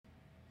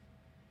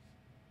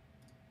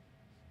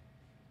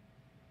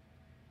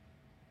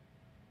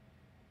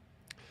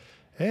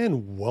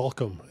And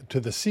welcome to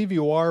the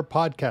CVOR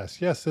podcast.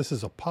 Yes, this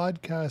is a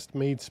podcast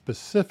made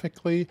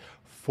specifically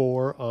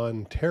for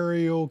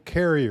Ontario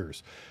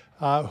carriers.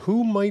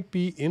 Who might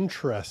be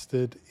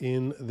interested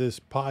in this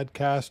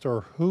podcast,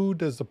 or who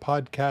does the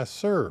podcast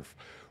serve?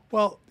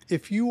 Well,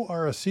 if you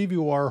are a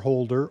CVOR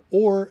holder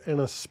or an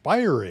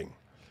aspiring,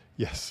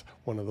 yes,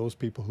 one of those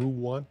people who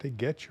want to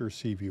get your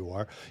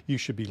CVOR, you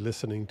should be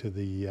listening to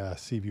the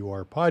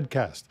CVOR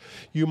podcast.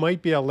 You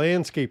might be a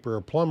landscaper,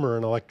 a plumber,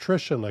 an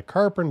electrician, a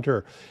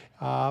carpenter,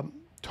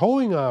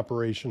 towing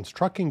operations,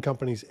 trucking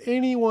companies,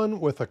 anyone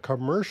with a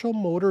commercial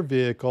motor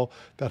vehicle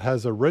that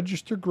has a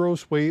registered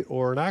gross weight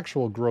or an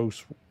actual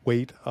gross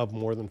weight of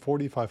more than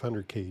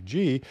 4,500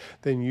 kg,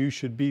 then you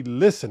should be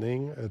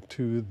listening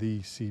to the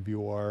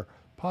CVOR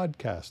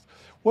podcast.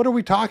 What are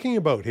we talking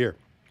about here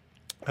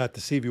at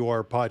the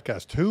CVOR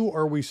podcast? Who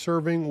are we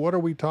serving? What are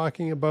we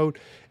talking about?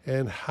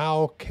 And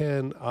how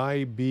can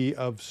I be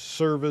of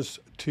service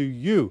to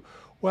you?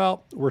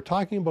 Well, we're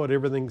talking about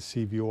everything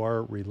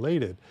CVOR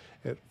related.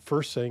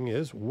 First thing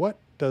is, what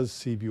does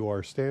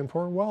CVOR stand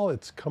for? Well,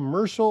 it's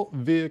Commercial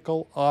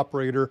Vehicle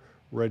Operator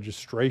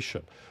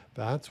Registration.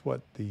 That's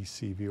what the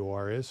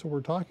CVOR is. So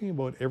we're talking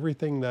about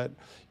everything that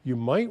you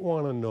might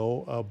want to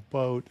know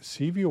about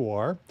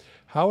CVOR,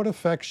 how it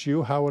affects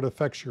you, how it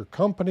affects your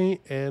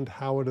company, and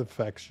how it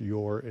affects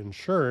your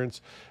insurance,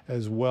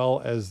 as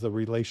well as the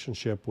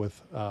relationship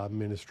with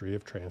Ministry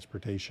of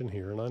Transportation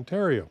here in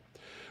Ontario.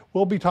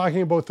 We'll be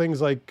talking about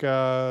things like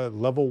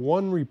level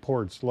 1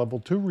 reports, level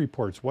 2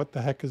 reports. What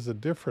the heck is the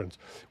difference?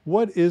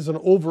 What is an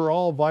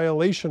overall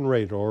violation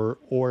rate or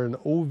an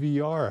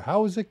OVR?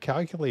 How is it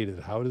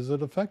calculated? How does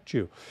it affect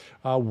you?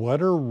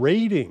 What are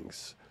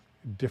ratings?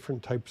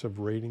 Different types of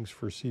ratings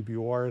for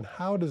CVOR, and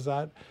how does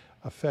that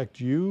affect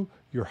you,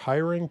 your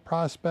hiring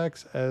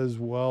prospects, as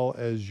well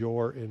as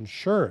your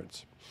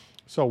insurance?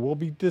 So we'll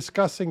be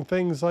discussing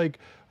things like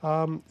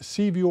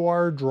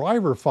CVOR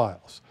driver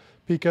files,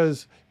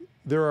 because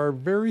there are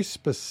very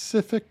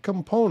specific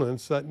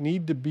components that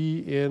need to be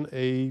in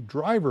a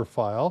driver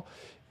file.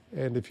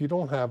 And if you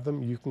don't have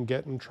them, you can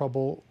get in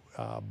trouble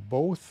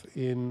both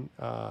in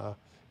the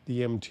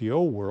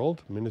MTO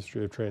world,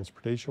 Ministry of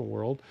Transportation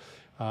world,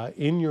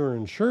 in your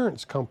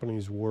insurance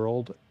company's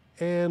world.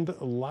 And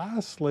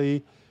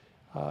lastly,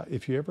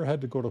 if you ever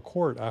had to go to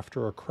court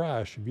after a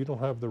crash, if you don't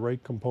have the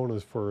right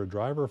components for a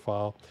driver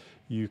file,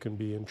 you can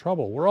be in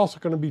trouble. We're also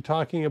going to be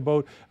talking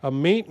about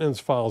maintenance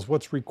files,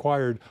 what's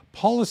required,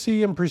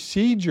 policy and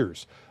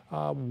procedures,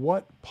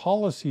 what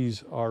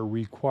policies are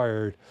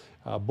required,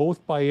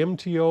 both by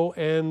MTO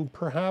and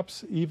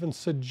perhaps even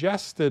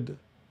suggested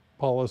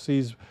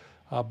policies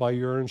by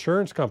your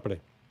insurance company.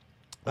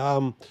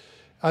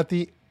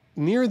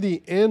 Near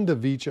the end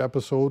of each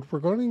episode, we're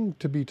going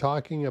to be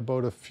talking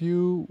about a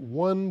few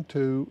of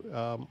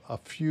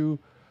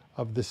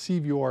the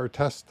CVOR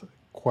test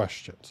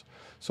questions.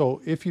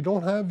 So if you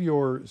don't have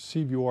your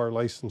CVOR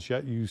license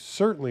yet, you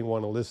certainly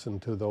want to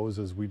listen to those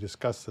as we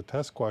discuss the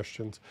test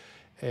questions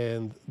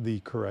and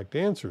the correct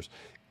answers.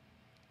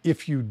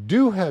 If you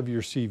do have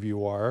your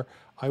CVOR,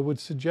 I would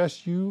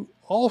suggest you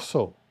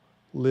also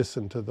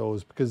listen to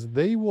those, because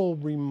they will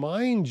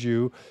remind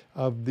you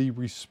of the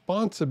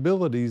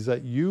responsibilities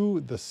that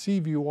you, the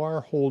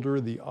CVOR holder,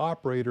 the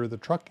operator, the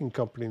trucking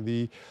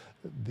company,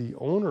 the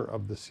owner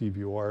of the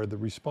CVOR, the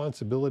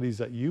responsibilities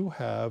that you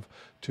have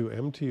to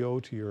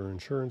MTO, to your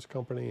insurance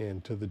company,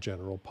 and to the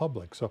general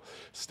public. So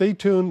stay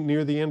tuned.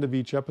 Near the end of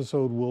each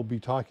episode, we'll be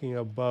talking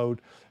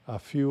about a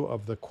few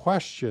of the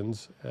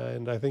questions,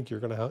 and I think you're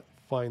going to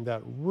find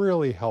that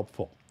really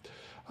helpful.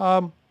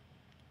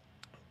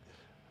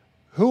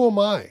 Who am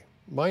I?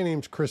 My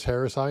name's Chris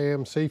Harris. I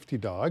am Safety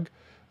Dog.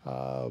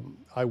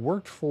 I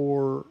worked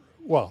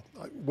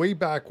way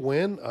back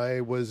when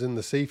I was in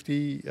the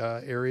safety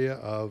area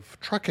of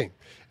trucking.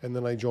 And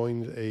then I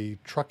joined a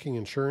trucking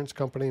insurance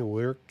company,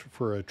 worked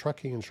for a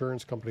trucking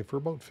insurance company for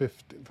about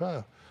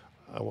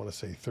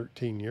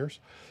 13 years,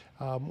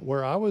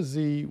 where I was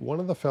one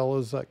of the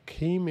fellows that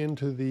came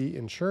into the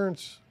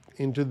insureds,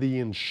 into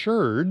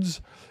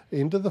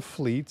the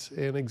fleets,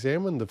 and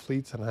examined the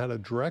fleets and had a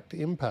direct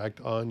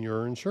impact on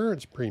your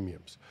insurance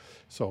premiums.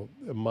 So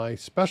my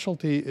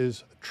specialty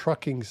is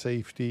trucking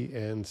safety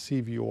and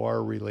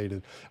CVOR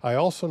related. I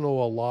also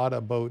know a lot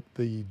about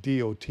the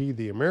DOT,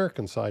 the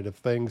American side of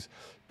things,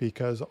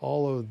 because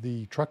all of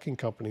the trucking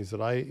companies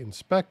that I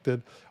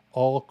inspected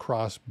all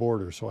cross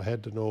borders. So I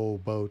had to know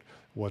about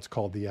what's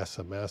called the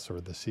SMS or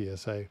the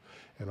CSA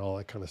and all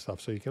that kind of stuff.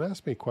 So you can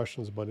ask me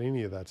questions about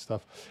any of that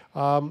stuff.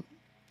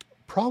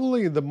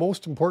 Probably the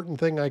most important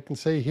thing I can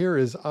say here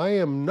is I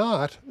am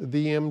not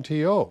the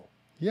MTO.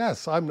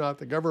 Yes, I'm not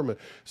the government.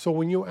 So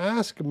when you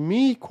ask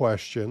me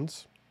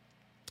questions,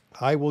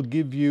 I will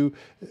give you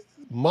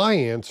my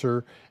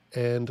answer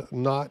and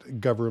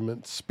not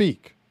government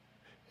speak.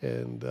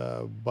 And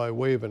by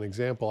way of an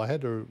example, I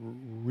had to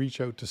reach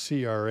out to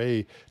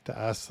CRA to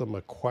ask them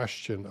a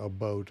question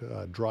about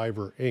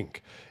Driver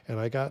Inc. And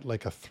I got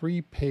like a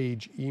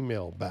 3-page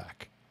email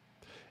back.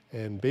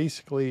 And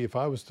basically, if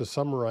I was to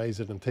summarize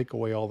it and take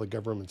away all the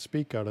government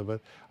speak out of it,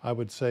 I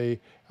would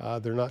say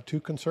they're not too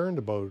concerned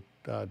about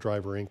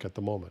Driver Inc. at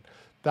the moment.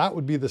 That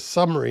would be the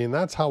summary, and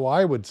that's how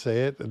I would say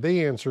it.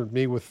 They answered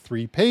me with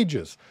 3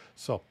 pages.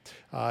 So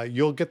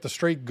you'll get the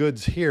straight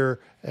goods here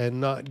and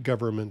not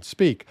government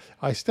speak.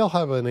 I still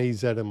have an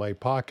AZ in my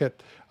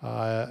pocket.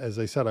 As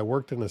I said, I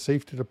worked in a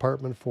safety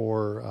department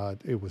for,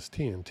 it was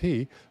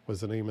TNT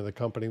was the name of the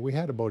company. We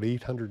had about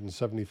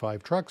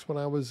 875 trucks when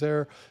I was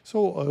there.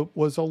 So it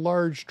was a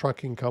large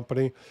trucking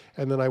company.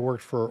 And then I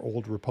worked for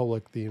Old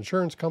Republic, the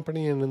insurance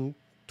company, and in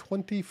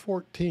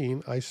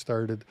 2014, I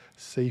started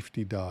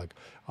Safety Dog.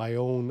 I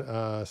own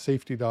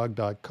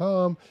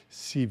safetydog.com,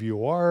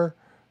 CVOR.ca,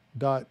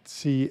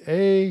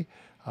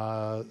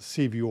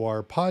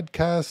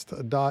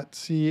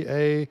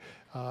 CVORpodcast.ca,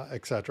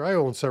 etc. I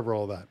own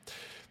several of that.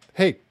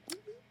 Hey,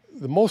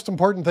 the most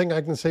important thing I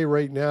can say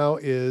right now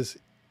is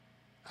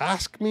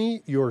ask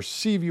me your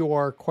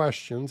CVOR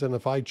questions, and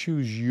if I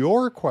choose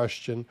your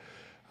question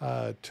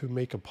to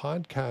make a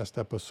podcast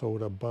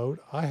episode about,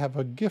 I have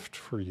a gift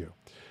for you.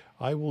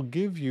 I will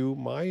give you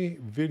my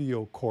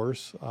video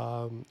course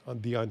on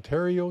the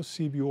Ontario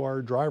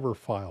CVOR driver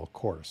file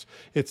course.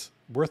 It's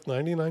worth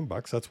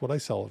 $99. That's what I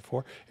sell it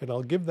for. And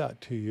I'll give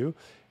that to you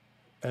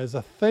as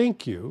a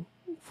thank you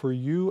for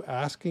you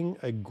asking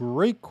a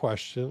great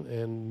question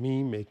and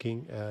me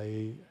making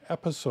a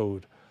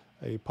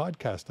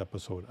podcast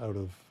episode out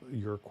of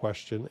your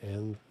question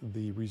and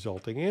the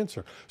resulting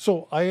answer.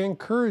 So I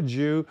encourage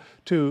you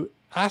to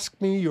ask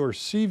me your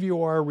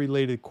CVOR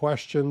related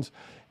questions.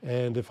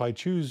 And if I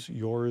choose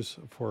yours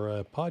for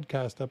a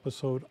podcast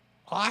episode,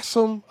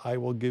 awesome. I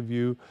will give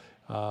you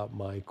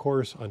my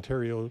course,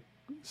 Ontario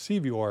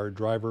CVOR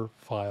driver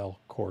file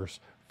course,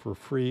 for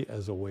free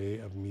as a way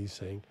of me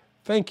saying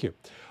thank you.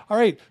 All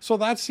right. So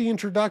that's the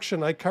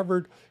introduction. I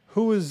covered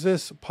who is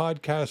this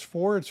podcast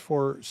for. It's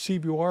for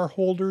CVOR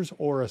holders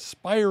or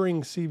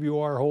aspiring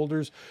CVOR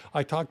holders.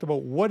 I talked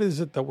about what is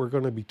it that we're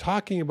going to be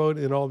talking about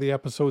in all the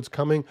episodes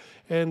coming.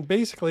 And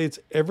basically, it's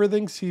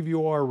everything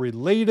CVOR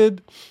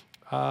related.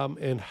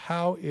 And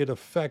how it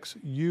affects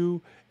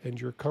you and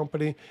your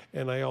company.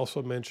 And I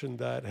also mentioned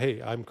that,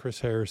 hey, I'm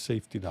Chris Harris,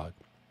 Safety Dog.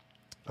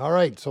 All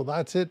right, so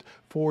that's it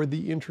for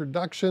the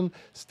introduction.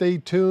 Stay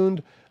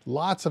tuned.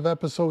 Lots of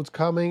episodes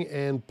coming.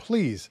 And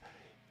please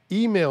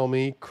email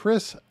me,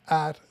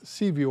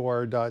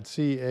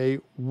 chris@cvor.ca,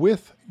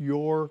 with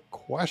your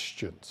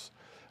questions.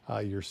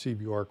 Your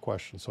CVOR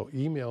questions. So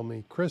email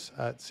me,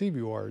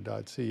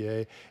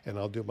 chris@cvor.ca, and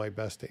I'll do my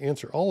best to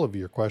answer all of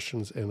your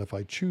questions. And if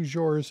I choose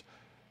yours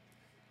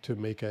to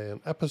make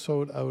an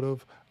episode out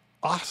of,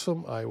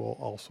 awesome, I will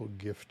also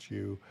gift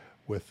you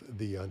with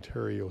the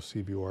Ontario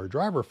CVOR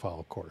driver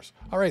file course.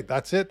 All right,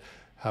 that's it.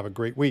 Have a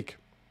great week.